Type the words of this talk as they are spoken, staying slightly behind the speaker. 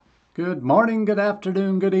Good morning, good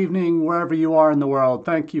afternoon, good evening, wherever you are in the world.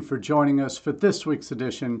 Thank you for joining us for this week's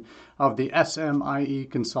edition of the SMIE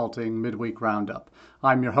Consulting Midweek Roundup.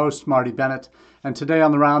 I'm your host, Marty Bennett, and today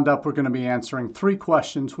on the Roundup, we're going to be answering 3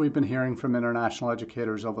 questions we've been hearing from international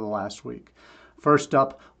educators over the last week. First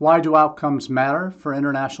up, why do outcomes matter for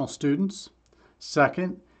international students?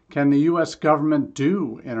 Second, can the U.S. government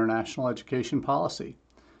do international education policy?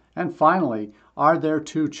 And finally, are there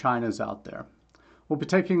 2 Chinas out there? We'll be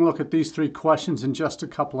taking a look at these 3 questions in just a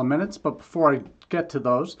couple of minutes, but before I get to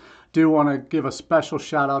those, I do want to give a special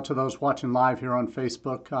shout out to those watching live here on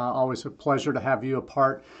Facebook. Always a pleasure to have you a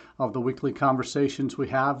part of the weekly conversations we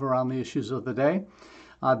have around the issues of the day.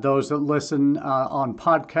 Those that listen on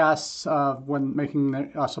podcasts when making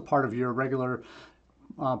us a part of your regular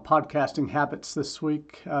podcasting habits this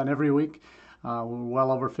week and every week. We're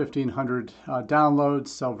well over 1,500 downloads,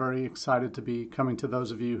 so very excited to be coming to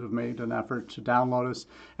those of you who've made an effort to download us,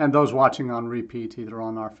 and those watching on repeat, either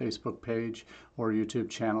on our Facebook page or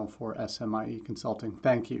YouTube channel for SMIE Consulting.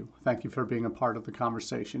 Thank you. Thank you for being a part of the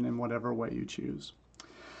conversation in whatever way you choose.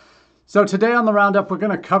 So today on the Roundup, we're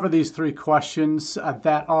going to cover these 3 questions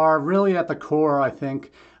that are really at the core, I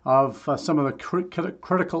think, of some of the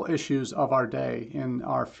critical issues of our day in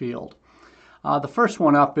our field. The first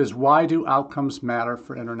one up is, why do outcomes matter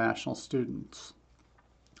for international students?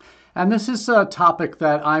 And this is a topic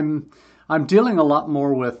that I'm dealing a lot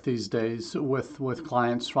more with these days with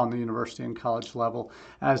clients from the university and college level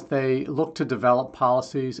as they look to develop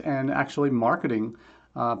policies and actually marketing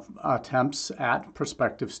attempts at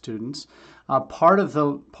prospective students. Part of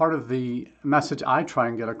the message I try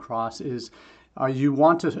and get across is you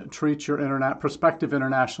want to treat your prospective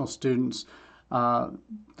international students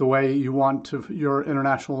the way you want your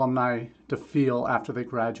international alumni to feel after they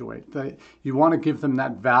graduate. You want to give them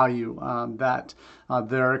that value that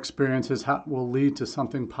their experiences will lead to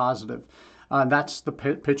something positive. That's the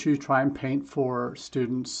picture you try and paint for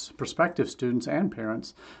students, prospective students and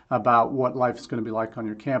parents, about what life is going to be like on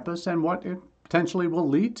your campus and what it potentially will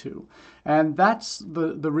lead to. And that's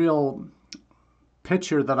the real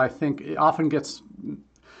picture that I think often gets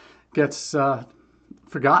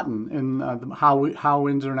forgotten in how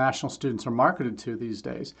international students are marketed to these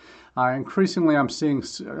days. Increasingly, I'm seeing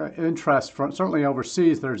interest from, certainly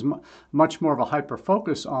overseas, there's much more of a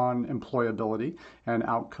hyper-focus on employability and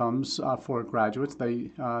outcomes for graduates.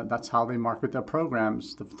 That's how they market their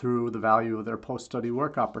programs, through the value of their post-study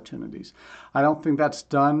work opportunities. I don't think that's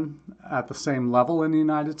done at the same level in the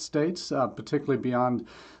United States, particularly beyond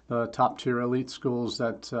the top-tier elite schools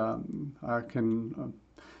that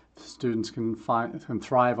students can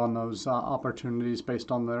thrive on those opportunities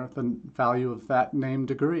based on the value of that named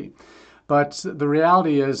degree. But the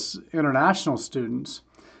reality is international students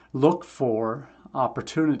look for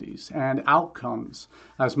opportunities and outcomes.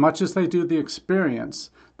 As much as they do the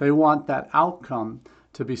experience, they want that outcome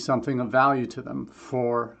to be something of value to them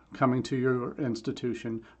for coming to your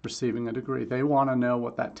institution, receiving a degree. They want to know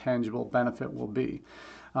what that tangible benefit will be.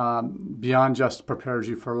 Beyond just prepares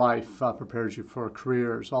you for life, prepares you for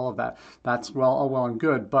careers, all of that. That's all well and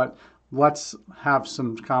good, but let's have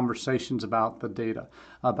some conversations about the data,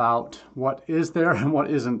 about what is there and what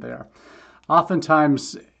isn't there.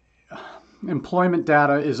 Oftentimes, employment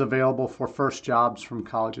data is available for first jobs from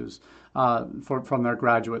colleges, from their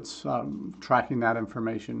graduates, tracking that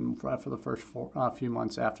information for the first few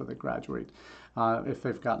months after they graduate, if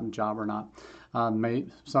they've gotten a job or not.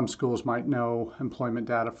 Some schools might know employment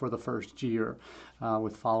data for the first year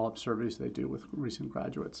with follow-up surveys they do with recent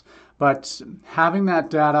graduates. But having that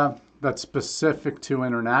data that's specific to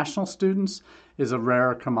international students is a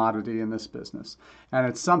rare commodity in this business. And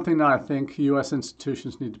it's something that I think U.S.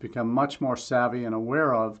 institutions need to become much more savvy and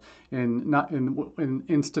aware of in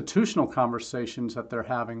institutional conversations that they're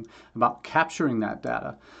having about capturing that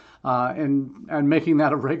data. And making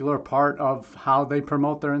that a regular part of how they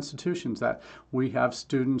promote their institutions, that we have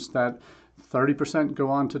students that 30% go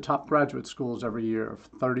on to top graduate schools every year,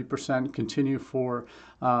 30% continue for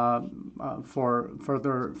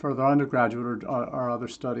further undergraduate or other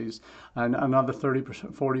studies, and another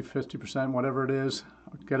 30%, 40, 50%, whatever it is,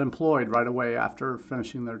 get employed right away after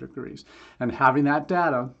finishing their degrees. And having that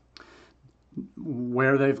data,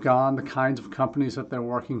 where they've gone, the kinds of companies that they're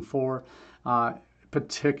working for,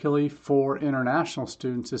 particularly for international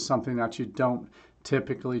students, is something that you don't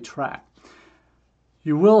typically track.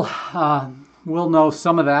 You will know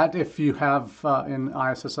some of that if you have in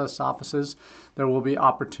ISSS offices. There will be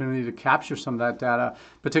opportunity to capture some of that data,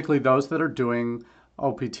 particularly those that are doing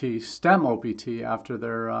OPT, STEM OPT after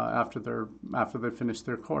they finish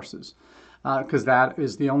their courses, because that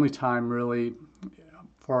is the only time really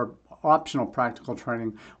for optional practical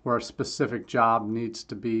training where a specific job needs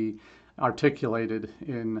to be articulated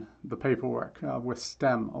in the paperwork with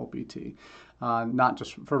STEM OPT. Not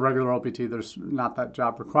just for regular OPT, there's not that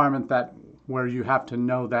job requirement that where you have to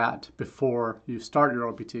know that before you start your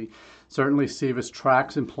OPT. Certainly SEVIS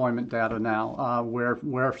tracks employment data now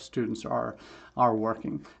where students are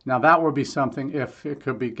working. Now that would be something if it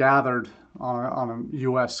could be gathered on a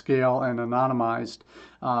U.S. scale and anonymized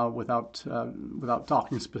without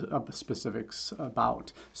talking specifics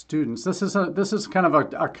about students. This is kind of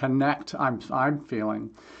a connect I'm feeling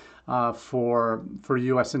for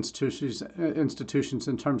U.S. institutions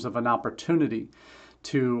in terms of an opportunity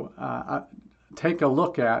to take a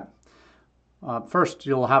look at. First,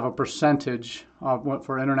 you'll have a percentage of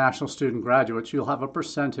for international student graduates. You'll have a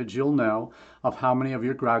percentage, you'll know, of how many of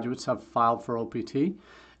your graduates have filed for OPT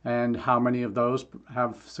and how many of those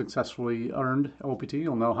have successfully earned OPT.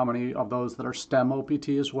 You'll know how many of those that are STEM OPT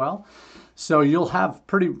as well. So you'll have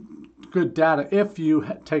pretty good data if you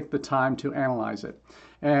take the time to analyze it.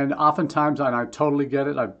 And oftentimes, and I totally get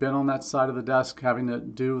it, I've been on that side of the desk having to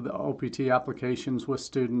do the OPT applications with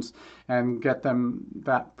students and get them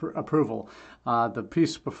that approval. The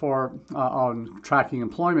piece before on tracking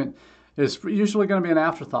employment is usually going to be an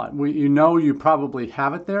afterthought. You know you probably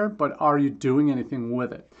have it there, but are you doing anything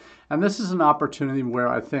with it? And this is an opportunity where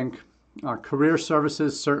I think career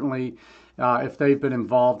services certainly, if they've been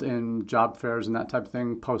involved in job fairs and that type of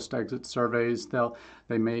thing, post-exit surveys,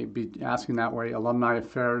 they may be asking that way. Alumni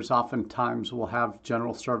affairs oftentimes will have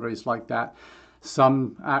general surveys like that.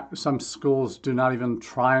 Some schools do not even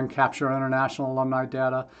try and capture international alumni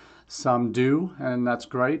data. Some do, and that's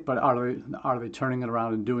great. But are they turning it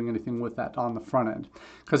around and doing anything with that on the front end?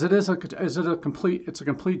 Because it's a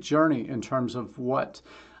complete journey in terms of what,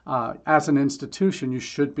 as an institution, you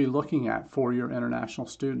should be looking at for your international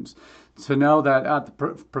students. To know that at the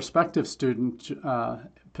prospective student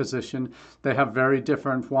position, they have very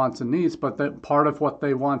different wants and needs, but that part of what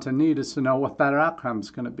they want and need is to know what that outcome is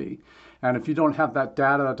going to be. And if you don't have that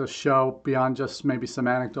data to show beyond just maybe some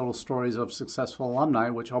anecdotal stories of successful alumni,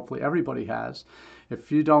 which hopefully everybody has,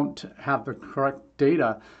 if you don't have the correct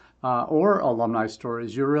data or alumni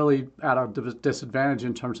stories, you're really at a disadvantage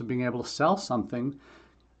in terms of being able to sell something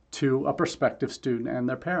to a prospective student and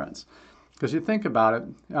their parents. Because you think about it,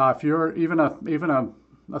 if you're even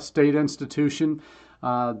a state institution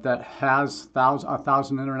that has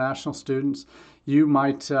 1,000 international students, you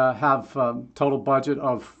might have a total budget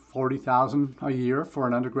of $40,000 a year for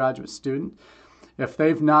an undergraduate student. If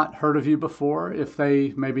they've not heard of you before, if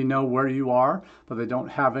they maybe know where you are, but they don't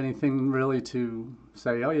have anything really to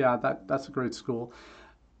say, oh yeah, that's a great school,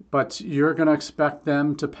 but you're going to expect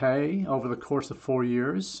them to pay over the course of 4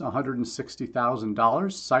 years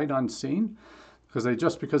 $160,000 sight unseen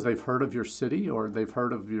because they've heard of your city or they've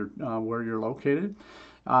heard of your where you're located,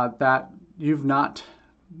 that you've not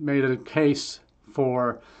made a case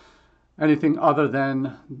for anything other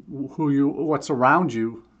than what's around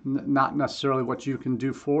you, not necessarily what you can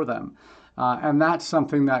do for them. And that's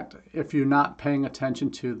something that if you're not paying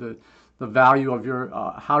attention to the value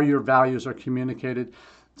of how your values are communicated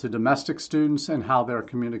to domestic students and how they're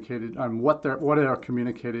communicated and what are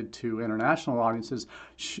communicated to international audiences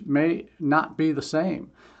may not be the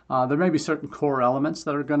same. There may be certain core elements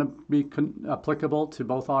that are going to be applicable to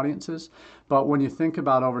both audiences, but when you think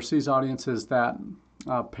about overseas audiences that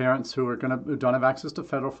parents who don't have access to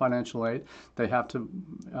federal financial aid, they have to,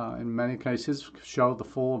 in many cases, show the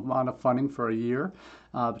full amount of funding for a year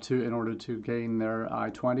in order to gain their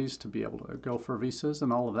I-20s to be able to go for visas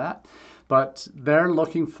and all of that. But they're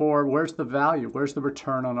looking for where's the value, where's the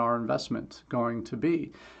return on our investment going to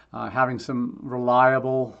be? Having some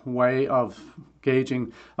reliable way of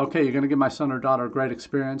gauging, okay, you're going to give my son or daughter a great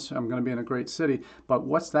experience, I'm going to be in a great city, but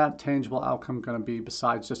what's that tangible outcome going to be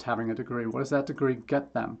besides just having a degree? What does that degree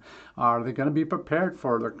get them? Are they going to be prepared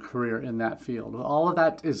for their career in that field? All of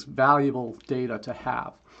that is valuable data to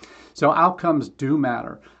have. So outcomes do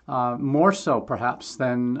matter, more so perhaps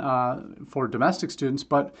than for domestic students,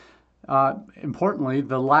 but importantly,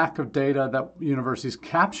 the lack of data that universities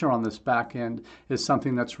capture on this back end is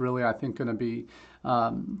something that's really, I think, going to be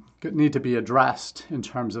need to be addressed in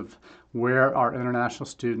terms of where are international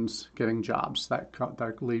students getting jobs that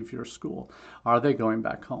leave your school? Are they going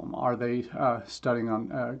back home? Are they studying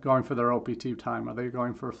on going for their OPT time? Are they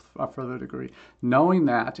going for a further degree? Knowing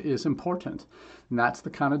that is important, and that's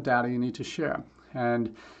the kind of data you need to share.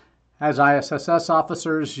 And as ISSS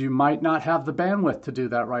officers, you might not have the bandwidth to do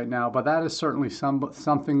that right now, but that is certainly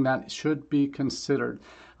something that should be considered.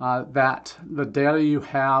 That the data you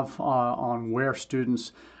have on where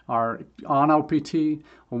students are on OPT,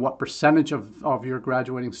 and what percentage of your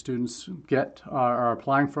graduating students are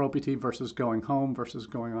applying for OPT versus going home versus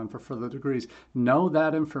going on for further degrees. Know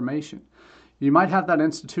that information. You might have that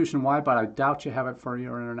institution-wide, but I doubt you have it for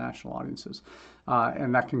your international audiences.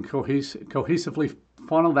 And that can cohesively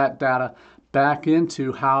funnel that data back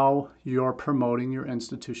into how you're promoting your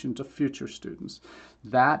institution to future students.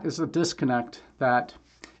 That is a disconnect that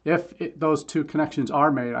if those two connections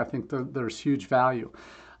are made, I think there's huge value.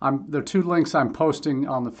 The two links I'm posting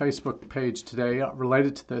on the Facebook page today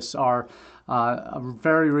related to this are a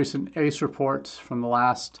very recent ACE report from the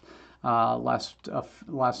last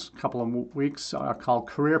couple of weeks called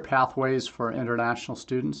Career Pathways for International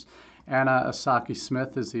Students. Anna Asaki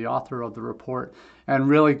Smith is the author of the report and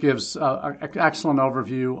really gives an excellent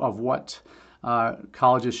overview of what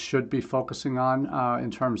colleges should be focusing on in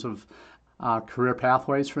terms of career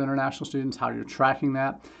pathways for international students, how you're tracking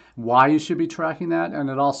that, why you should be tracking that, and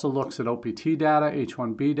it also looks at OPT data,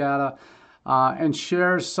 H-1B data, and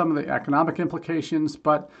shares some of the economic implications,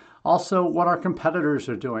 but also what our competitors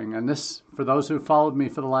are doing. And this, for those who followed me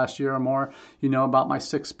for the last year or more, you know about my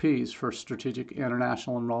 6 Ps for Strategic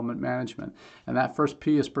International Enrollment Management. And that first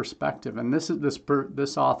P is perspective. And this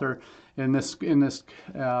author in this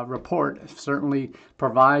report certainly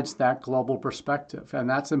provides that global perspective. And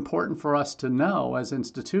that's important for us to know as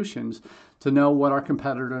institutions, to know what our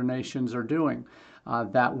competitor nations are doing,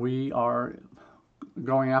 that we are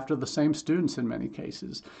going after the same students in many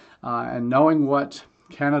cases, and knowing what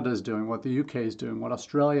Canada is doing, what the UK is doing, what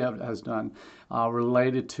Australia has done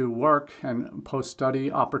related to work and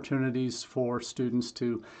post-study opportunities for students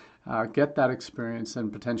to get that experience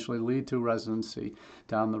and potentially lead to residency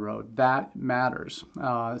down the road. That matters.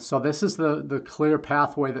 So this is the clear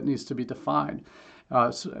pathway that needs to be defined.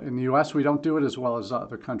 In the U.S., we don't do it as well as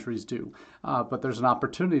other countries do. But there's an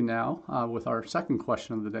opportunity now with our second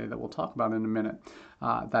question of the day that we'll talk about in a minute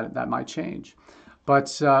that might change. But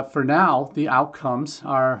for now, the outcomes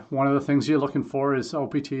are one of the things you're looking for is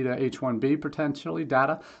OPT to H-1B potentially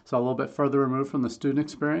data, so a little bit further removed from the student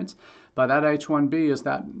experience. But that H-1B is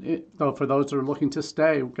that, though for those that are looking to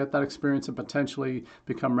stay, get that experience and potentially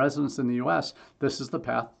become residents in the U.S., this is the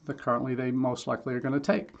path that currently they most likely are going to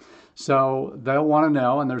take. So they'll want to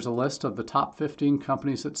know, and there's a list of the top 15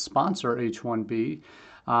 companies that sponsor H-1B.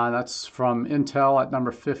 That's from Intel at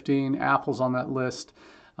number 15, Apple's on that list.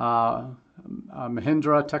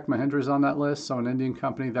 Mahindra, Tech Mahindra is on that list, so an Indian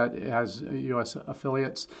company that has U.S.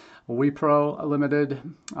 affiliates. Wipro Limited,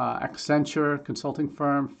 Accenture, consulting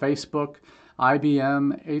firm, Facebook,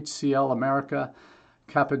 IBM, HCL America,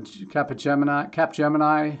 Capgemini,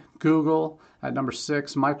 Google at number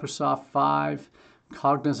 6, Microsoft 5,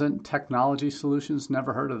 Cognizant Technology Solutions,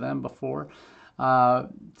 never heard of them before.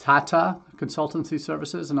 Tata Consultancy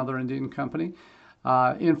Services, another Indian company.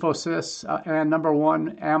 Infosys, and number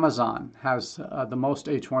 1, Amazon has the most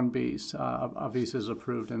H-1Bs visas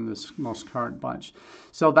approved in this most current bunch.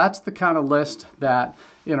 So that's the kind of list that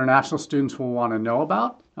international students will want to know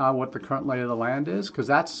about, what the current lay of the land is, because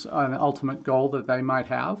that's an ultimate goal that they might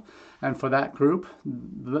have. And for that group,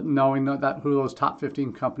 knowing who those top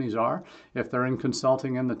 15 companies are, if they're in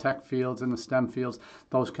consulting in the tech fields, in the STEM fields,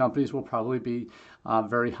 those companies will probably be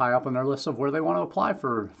very high up on their list of where they want to apply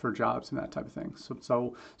for jobs and that type of thing.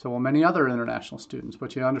 So will many other international students,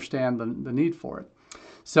 but you understand the need for it.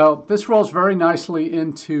 So this rolls very nicely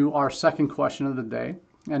into our second question of the day,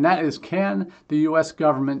 and that is, can the U.S.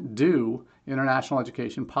 government do international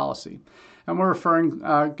education policy? And we're referring,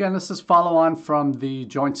 again, this is follow on from the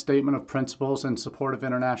Joint Statement of Principles in Support of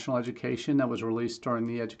International Education that was released during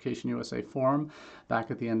the Education USA Forum back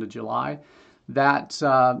at the end of July. That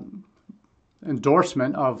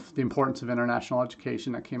endorsement of the importance of international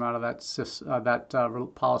education that came out of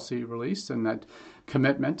that policy release and that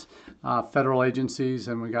commitment, federal agencies,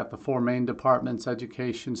 and we got the 4 main departments,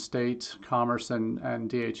 education, state, commerce, and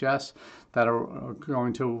DHS, that are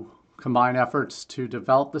going to combine efforts to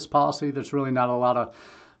develop this policy. There's really not a lot of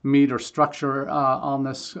meat or structure on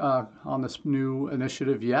this new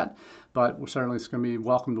initiative yet, but certainly it's going to be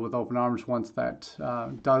welcomed with open arms once that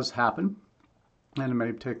does happen. And it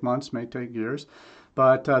may take months, may take years.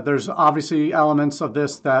 But there's obviously elements of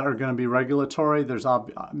this that are going to be regulatory. There's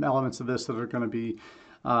elements of this that are going to be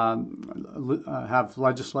have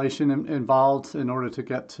legislation involved in order to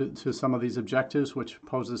get to some of these objectives, which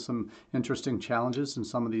poses some interesting challenges in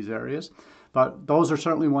some of these areas. But those are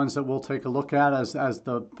certainly ones that we'll take a look at as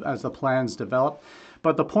the plans develop.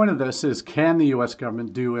 But the point of this is, can the U.S.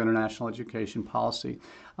 government do international education policy?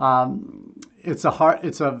 It's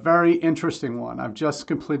a very interesting one. I've just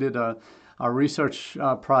completed a a research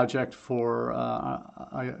project for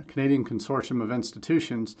a Canadian consortium of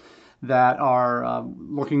institutions that are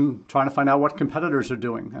trying to find out what competitors are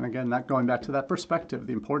doing. And again, that going back to that perspective,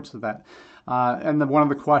 the importance of that. One of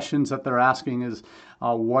the questions that they're asking is,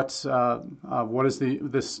 how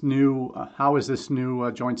is this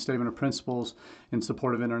new joint statement of principles in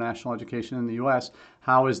support of international education in the U.S.?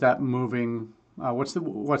 How is that moving? What's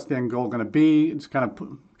the end goal going to be? It's kind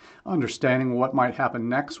of understanding what might happen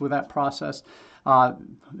next with that process.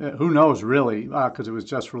 Who knows, really, because it was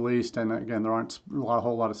just released, and again, there aren't a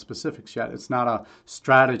whole lot of specifics yet. It's not a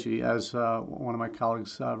strategy, as one of my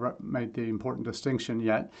colleagues made the important distinction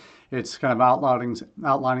yet. It's kind of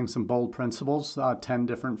outlining some bold principles, 10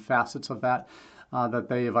 different facets of that that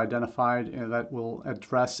they have identified that will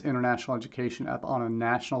address international education on a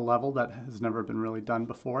national level that has never been really done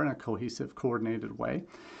before in a cohesive, coordinated way.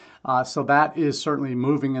 So that is certainly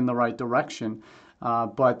moving in the right direction.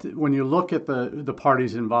 But when you look at the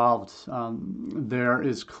parties involved, there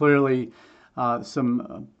is clearly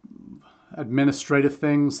some administrative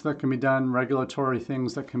things that can be done, regulatory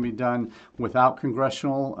things that can be done without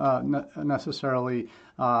congressional necessarily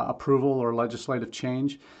approval or legislative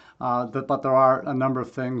change. But there are a number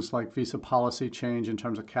of things like visa policy change in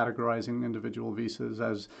terms of categorizing individual visas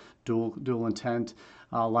as dual intent,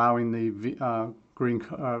 allowing the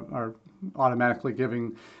or automatically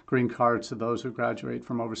giving green cards to those who graduate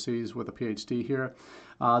from overseas with a PhD here,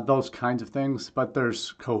 those kinds of things. But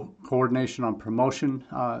there's coordination on promotion,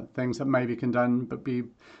 things that maybe can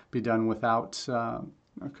be done without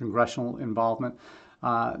congressional involvement.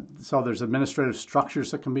 So there's administrative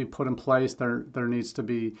structures that can be put in place. There needs to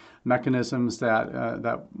be mechanisms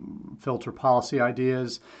that filter policy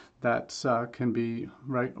ideas that can be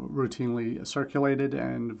routinely circulated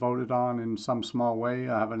and voted on in some small way.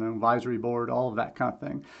 Have an advisory board, all of that kind of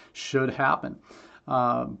thing should happen.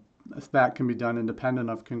 That can be done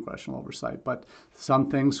independent of congressional oversight. But some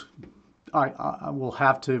things I will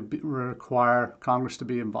have to require Congress to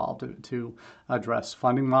be involved to address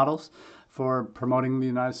funding models for promoting the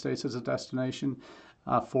United States as a destination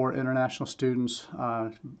for international students,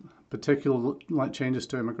 particular changes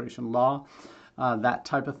to immigration law, that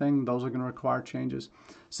type of thing. Those are going to require changes.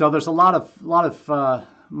 So there's a lot of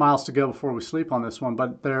miles to go before we sleep on this one.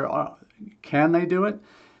 But can they do it?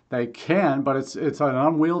 They can, but it's an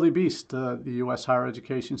unwieldy beast, the U.S. higher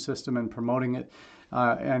education system, and promoting it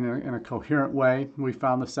and in a coherent way. We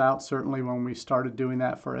found this out certainly when we started doing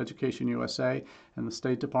that for Education USA and the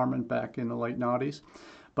State Department back in the late 90s.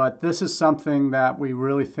 But this is something that we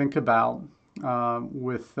really think about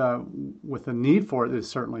with the need for it is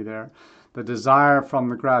certainly there. The desire from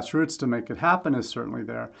the grassroots to make it happen is certainly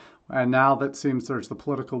there. And now that seems there's the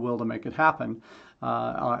political will to make it happen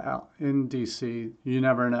in D.C., you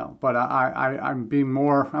never know. But I'm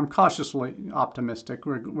cautiously optimistic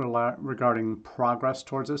regarding progress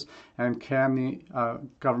towards this. And can the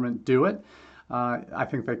government do it? I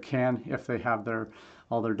think they can if they have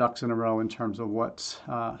all their ducks in a row in terms of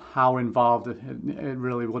how involved it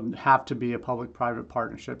really wouldn't have to be a public-private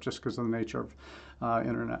partnership just because of the nature of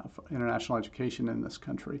international education in this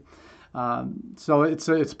country. So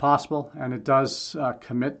it's possible, and it does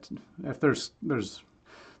commit. If there's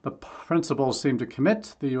the principles seem to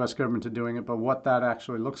commit the U.S. government to doing it, but what that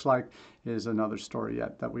actually looks like is another story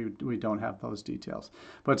yet that we don't have those details.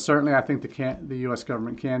 But certainly, I think the U.S.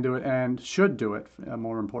 government can do it and should do it.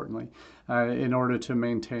 More importantly, in order to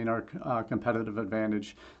maintain our competitive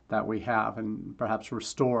advantage that we have, and perhaps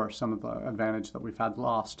restore some of the advantage that we've had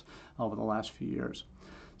lost over the last few years.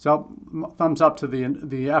 So thumbs up to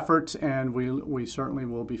the effort, and we certainly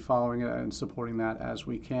will be following it and supporting that as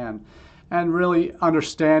we can. And really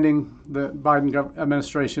understanding the Biden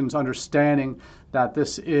administration's understanding that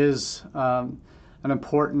this is an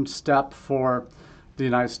important step for the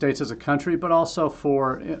United States as a country, but also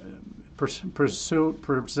for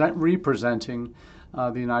representing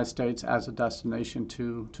the United States as a destination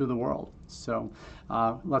to the world. So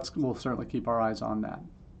we'll certainly keep our eyes on that.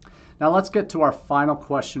 Now let's get to our final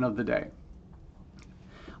question of the day.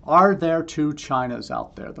 Are there two Chinas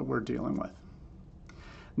out there that we're dealing with?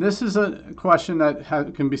 This is a question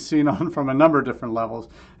that can be seen on from a number of different levels.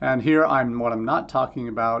 And here what I'm not talking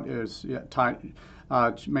about is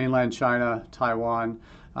mainland China, Taiwan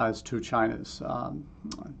as two Chinas.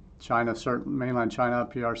 Mainland China,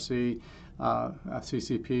 PRC,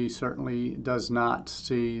 CCP certainly does not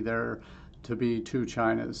see there to be two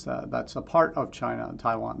Chinas. That's a part of China,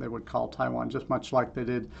 Taiwan. They would call Taiwan just much like they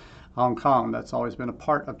did Hong Kong. That's always been a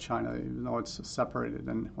part of China, even though it's separated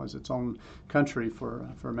and was its own country for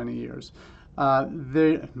many years.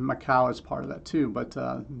 Macau is part of that too, but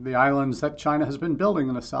the islands that China has been building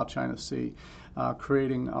in the South China Sea,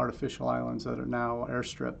 creating artificial islands that are now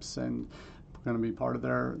airstrips and going to be part of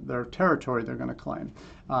their territory they're going to claim.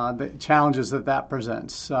 The challenges that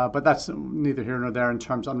presents. But that's neither here nor there in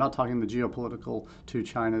terms, I'm not talking the geopolitical two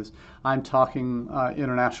Chinas. I'm talking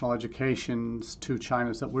international education's two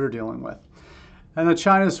Chinas that we're dealing with. And the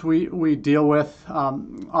Chinas we deal with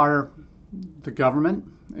are the government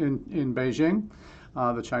in Beijing,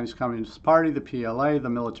 the Chinese Communist Party, the PLA, the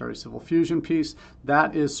military civil fusion piece.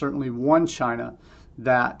 That is certainly one China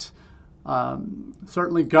that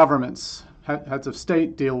certainly governments, heads of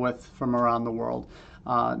state deal with from around the world.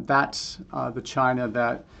 That's the China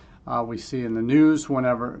that we see in the news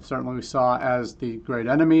whenever, certainly we saw as the great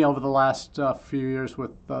enemy over the last few years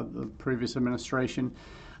with the previous administration.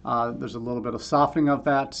 There's a little bit of softening of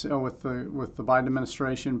that with the Biden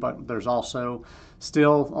administration, but there's also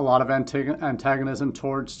still a lot of antagonism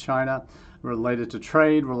towards China related to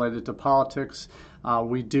trade, related to politics.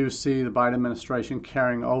 We do see the Biden administration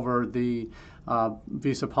carrying over the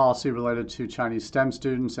visa policy related to Chinese STEM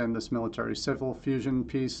students and this military civil fusion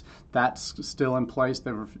piece. That's still in place.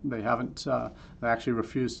 They haven't. They actually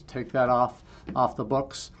refused to take that off the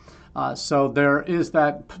books. So there is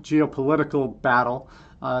that geopolitical battle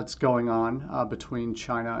that's going on between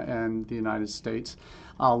China and the United States.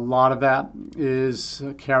 A lot of that is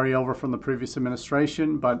carryover from the previous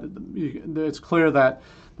administration, but it's clear that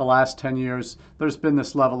the last 10 years, there's been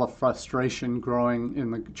this level of frustration growing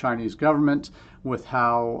in the Chinese government with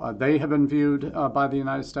how they have been viewed by the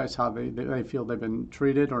United States, how they feel they've been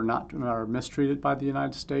treated or mistreated by the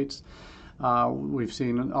United States. We've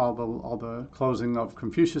seen all the closing of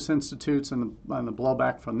Confucius Institutes and the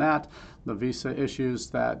blowback from that, the visa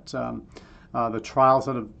issues that the trials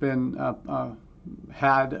that have been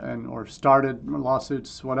had or started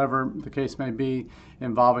lawsuits, whatever the case may be,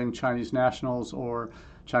 involving Chinese nationals or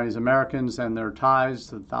Chinese Americans and their ties,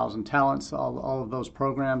 the Thousand Talents, all of those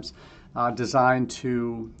programs designed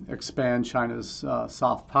to expand China's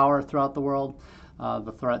soft power throughout the world.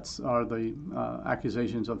 The threats are the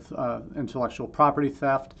accusations of intellectual property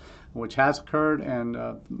theft, which has occurred, and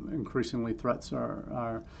increasingly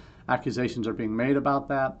accusations are being made about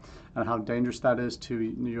that and how dangerous that is to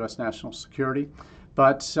U.S. national security.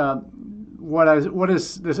 But what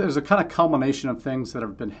is this is a kind of culmination of things that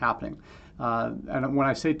have been happening. And when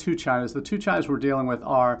I say two Chinas, the two Chinas we're dealing with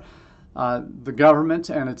are the government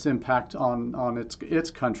and its impact on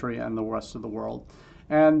its country and the rest of the world.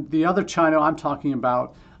 And the other China I'm talking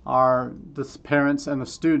about are the parents and the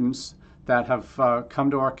students that have come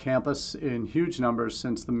to our campus in huge numbers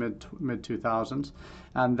since the mid 2000s,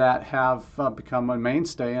 and that have become a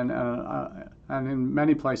mainstay and in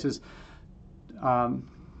many places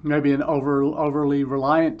maybe an overly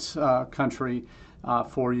reliant country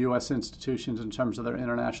for U.S. institutions in terms of their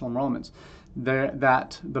international enrollments.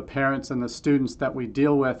 That the parents and the students that we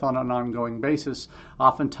deal with on an ongoing basis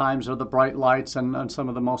oftentimes are the bright lights and some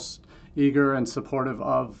of the most eager and supportive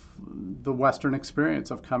of the Western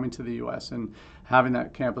experience of coming to the U.S. and having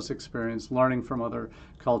that campus experience, learning from other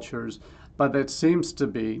cultures. But it seems to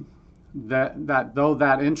be that though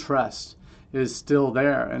that interest is still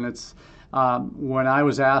there, and it's when I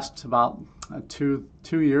was asked about two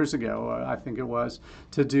years ago, I think it was,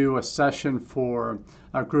 to do a session for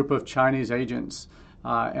a group of Chinese agents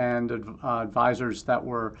and advisors that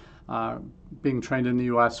were being trained in the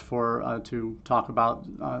U.S. to talk about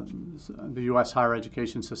the U.S. higher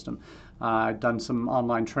education system. I'd done some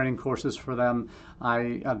online training courses for them.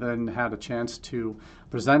 I then had a chance to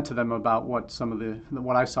present to them about what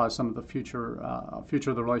I saw as some of the future of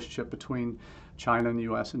the relationship between China and the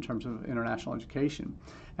U.S. in terms of international education.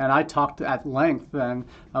 And I talked at length then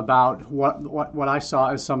about what I saw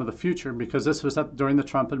as some of the future, because this was during the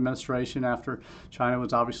Trump administration, after China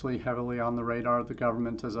was obviously heavily on the radar of the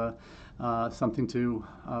government as something to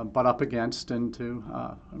butt up against and to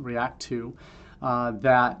react to.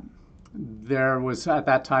 That there was, at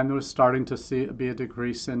that time, there was starting to be a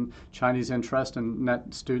decrease in Chinese interest and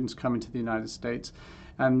net students coming to the United States.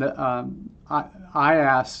 And I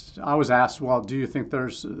was asked, well, do you think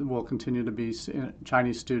will continue to be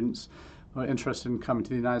Chinese students interested in coming to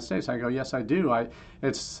the United States? I go, yes, I do.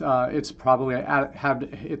 It's probably had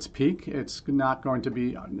its peak. It's not going to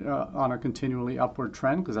be on a continually upward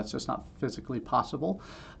trend, because that's just not physically possible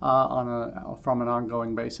from an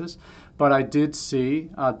ongoing basis. But I did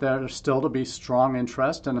see there's still to be strong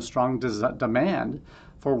interest and a strong demand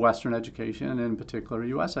for Western education, and in particular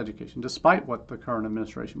U.S. education, despite what the current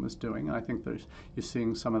administration was doing. And I think you're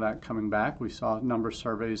seeing some of that coming back. We saw a number of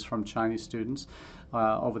surveys from Chinese students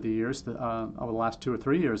over the years, over the last 2 or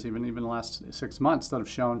 3 years, even the last 6 months, that have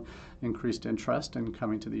shown increased interest in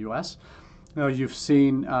coming to the U.S. You've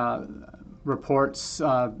seen reports,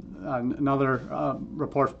 another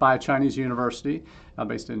report by a Chinese university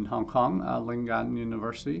based in Hong Kong, Lingan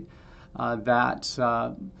University, that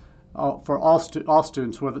for all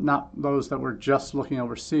students, not those that were just looking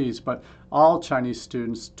overseas, but all Chinese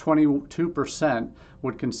students, 22%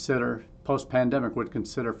 would consider, post-pandemic, would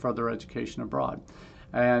consider further education abroad.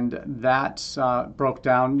 And that broke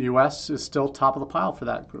down. U.S. is still top of the pile for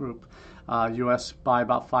that group. U.S. by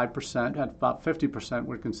about 5%, at about 50%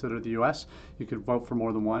 would consider the U.S. You could vote for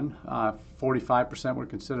more than one. 45% would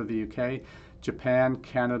consider the U.K. Japan,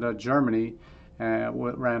 Canada, Germany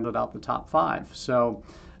rounded out the top 5. So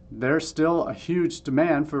there's still a huge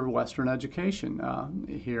demand for Western education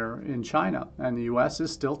here in China, and the U.S.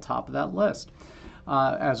 is still top of that list.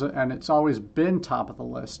 And it's always been top of the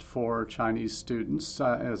list for Chinese students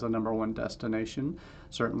as a #1 destination,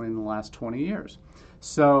 certainly in the last 20 years.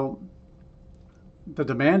 So the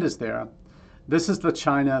demand is there. This is the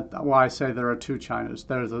China, why I say there are two Chinas.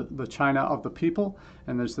 There's the China of the people,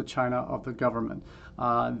 and there's the China of the government.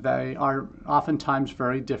 They are oftentimes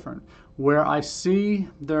very different. Where I see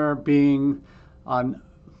there being a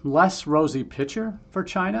less rosy picture for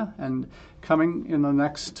China, and coming in the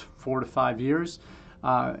next 4 to 5 years,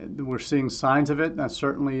 we're seeing signs of it. And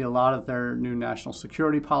certainly a lot of their new national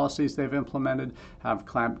security policies they've implemented have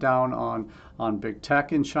clamped down on big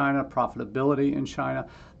tech in China, profitability in China.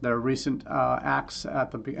 Their recent acts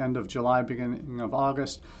at the end of July, beginning of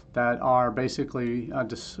August, that are basically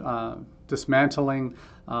dismantling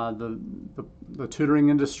the tutoring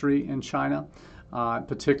industry in China,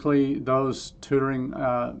 particularly those tutoring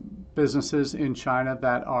businesses in China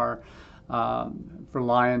that are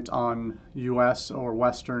reliant on U.S. or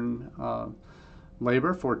Western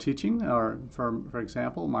labor for teaching. Or for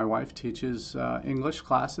example, my wife teaches English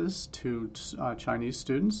classes to Chinese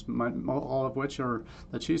students, all of which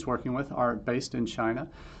that she's working with are based in China.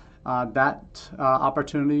 That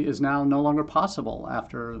opportunity is now no longer possible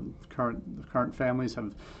after current families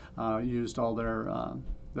have used all their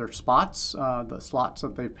spots, the slots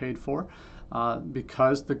that they paid for.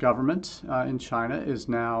 Because the government in China is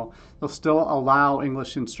now, they'll still allow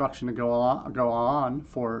English instruction to go on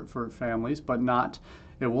for families, but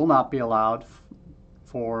it will not be allowed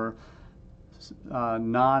for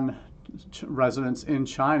non-residents in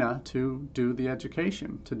China to do the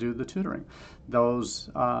education, to do the tutoring. Those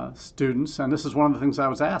students, and this is one of the things I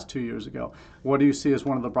was asked 2 years ago, what do you see as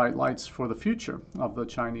one of the bright lights for the future of the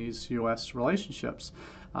Chinese-U.S. relationships?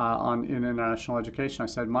 In international education, I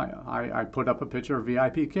said I put up a picture of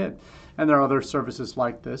VIP Kid, and there are other services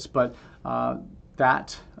like this, but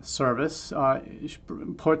that service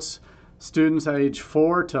puts students age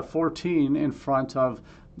 4 to 14 in front of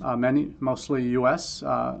mostly U.S.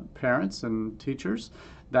 Parents and teachers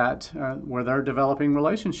where they're developing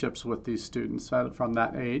relationships with these students from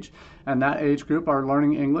that age. And that age group are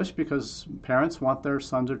learning English because parents want their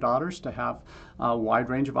sons or daughters to have a wide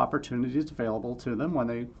range of opportunities available to them when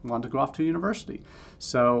they want to go off to university.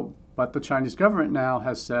 But the Chinese government now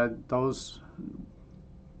has said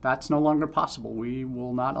that's no longer possible. We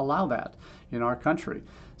will not allow that in our country.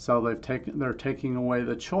 So they're taking away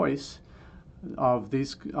the choice of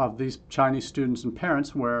these Chinese students and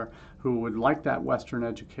parents who would like that Western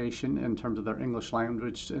education in terms of their English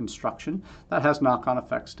language instruction. That has knock-on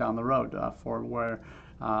effects down the road for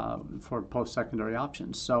post-secondary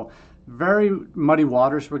options. So very muddy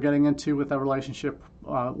waters we're getting into with the relationship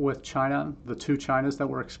with China, the two Chinas that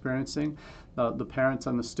we're experiencing, the parents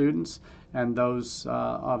and the students, and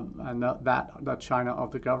that China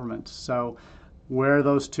of the government. So where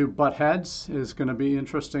those two butt heads is going to be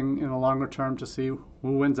interesting in the longer term to see who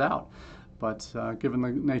wins out. But given the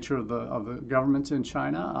nature of the governments in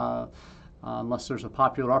China, unless there's a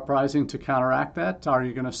popular uprising to counteract that, are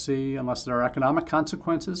you going to see, unless there are economic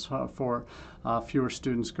consequences for fewer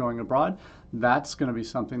students going abroad, that's going to be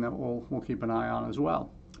something that we'll keep an eye on as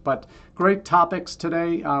well. But great topics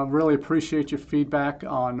today. Really appreciate your feedback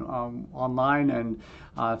online, and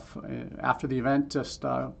after the event, just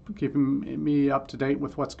keeping me up to date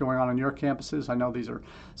with what's going on your campuses. I know these are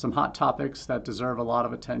some hot topics that deserve a lot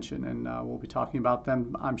of attention, and we'll be talking about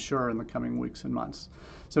them, I'm sure, in the coming weeks and months.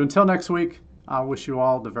 So until next week, I wish you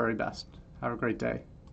all the very best. Have a great day.